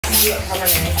Look how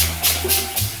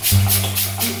many.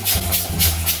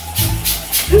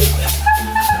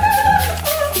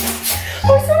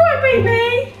 Oh, it's alright,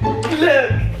 baby.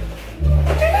 Look.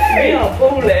 We are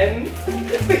balling.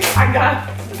 I got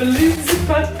balloons in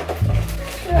front.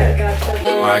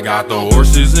 I got the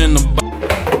horses in the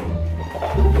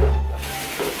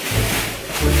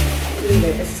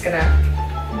This is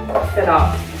gonna fit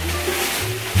up.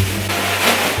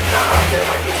 It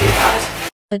won't be too bad.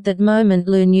 At that moment,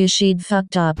 Lou knew she'd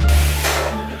fucked up.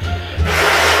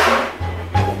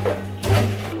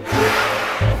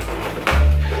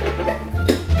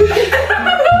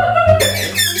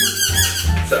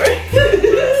 Sorry.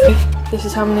 This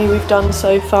is how many we've done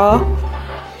so far.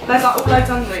 There's like all loads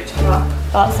under each other.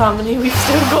 That's how many we've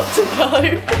still got to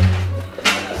go.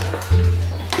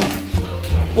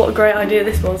 What a great idea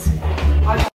this was.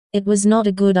 It was not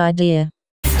a good idea.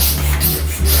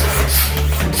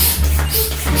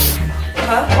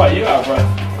 Why are you out of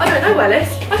breath? I don't know, Ellis.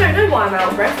 I don't know why I'm out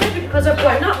of breath. Maybe because I've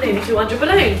blown up nearly 200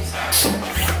 balloons.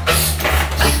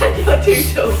 You're too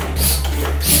tall.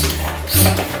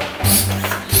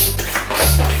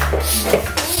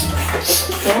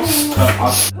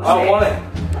 I don't want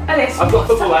it. Ellis, I've got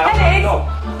football out. Ellis, No.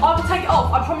 I will take it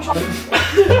off. I promise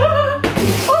you.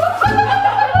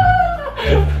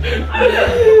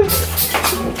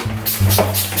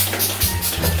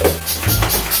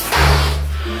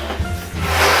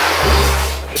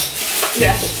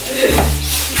 Yeah.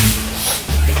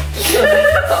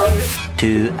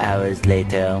 2 hours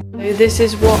later. This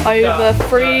is what over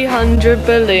 300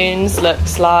 balloons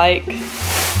looks like.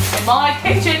 My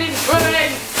kitchen is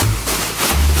ruined.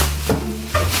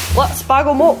 Let's bag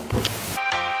them up.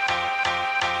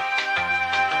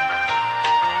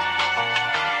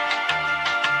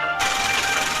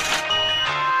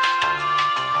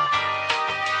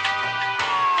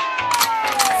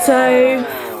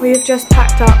 So we have just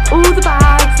packed up all the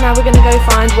bags. Now we're going to go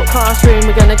find what classroom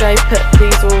we're going to go put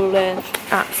these all in.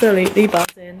 Absolutely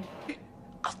buzzing.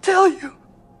 I'll tell you.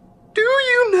 Do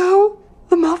you know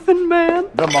the Muffin Man?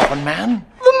 The Muffin Man?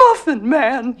 The Muffin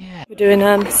Man. Yeah. We're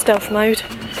doing stealth mode.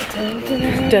 Dun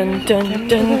dun dun dun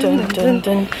dun dun dun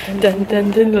dun dun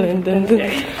dun dun dun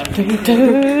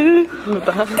dun.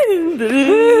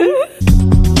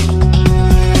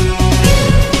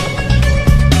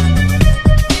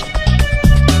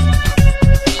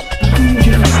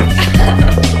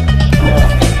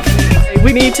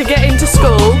 We need to get into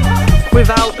school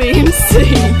without being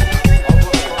seen.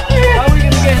 How are we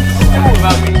going to get into school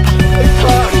without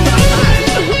being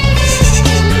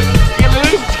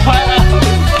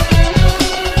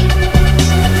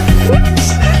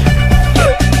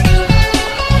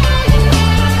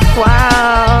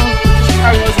Wow.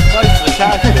 Harry wasn't close to the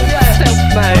couch. Stealth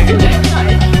mode.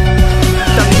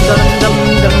 Dum dum dum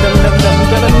dum dum dum dum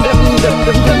dum dum dum dum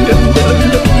dum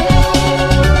dum dum.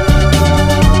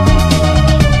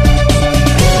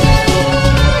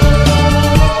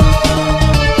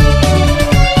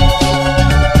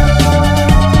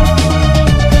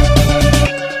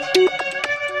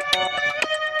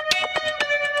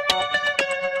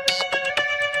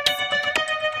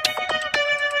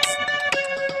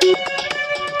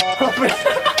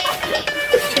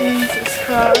 Jesus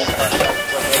Christ.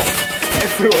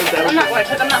 Everyone's there. Put them that way,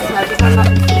 put them that side, put them that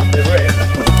way.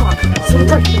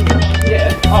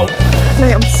 Yeah. Oh.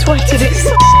 Mate, I'm sweating. It's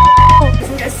so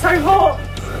It's so hot.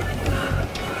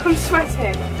 I'm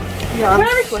sweating. yeah, Where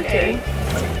I'm is sweating.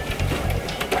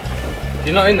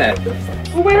 You're not in there?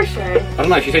 Well, where is she? I don't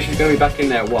know, she said she's going to be back in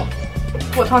there at what?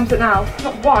 What time's it now?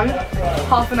 Not one.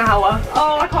 Half an hour.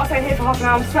 Oh, I can't stay here for half an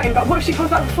hour. I'm sweating. But what if she comes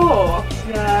back before?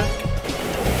 Yeah.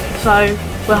 So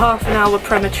we're half an hour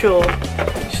premature.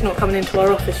 She's not coming into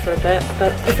our office for a bit,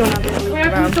 but if you want to have a little We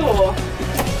look open the around.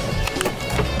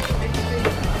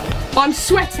 door. I'm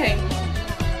sweating.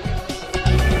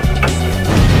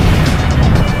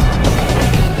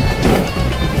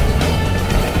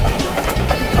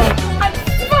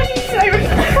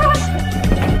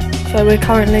 So we're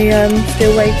currently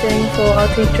still waiting for our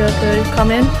teacher to come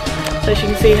in so she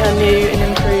can see her new and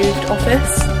improved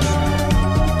office.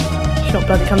 She's not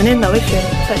bloody coming in though, is she?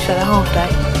 So she's had a half day.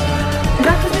 Is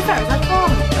that because it's there? Is that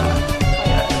calm?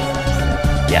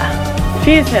 Yeah,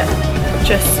 she is here.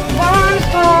 Just,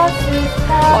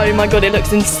 oh my god, it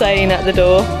looks insane at the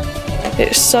door.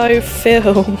 It's so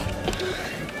filled.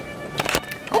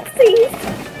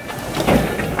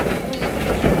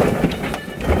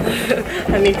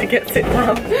 I need to get sit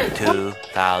down.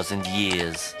 2,000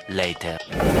 years later.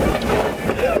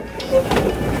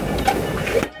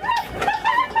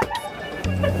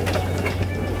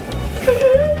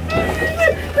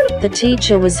 The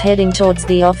teacher was heading towards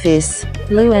the office.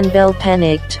 Lou and Belle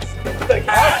panicked. Okay,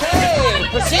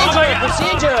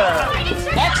 procedure.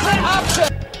 Exit option.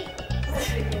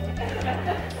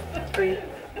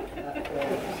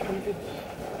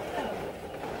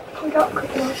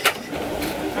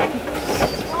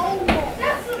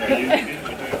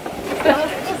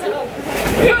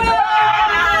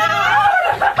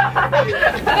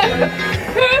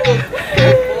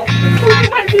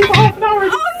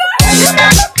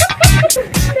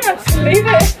 Leave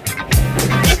it.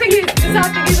 The thing is, the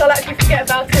sad thing is I'll actually forget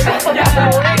about it. That's on that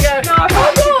wall. There you go. No,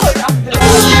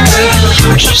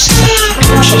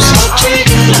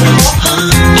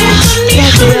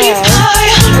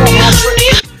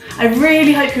 I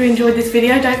really hope you enjoyed this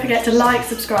video. Don't forget to like,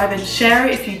 subscribe and share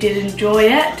it if you did enjoy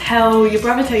it. Tell your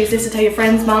brother, tell your sister, tell your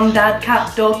friends, mum, dad,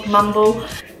 cat, dog, mumble.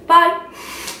 Bye.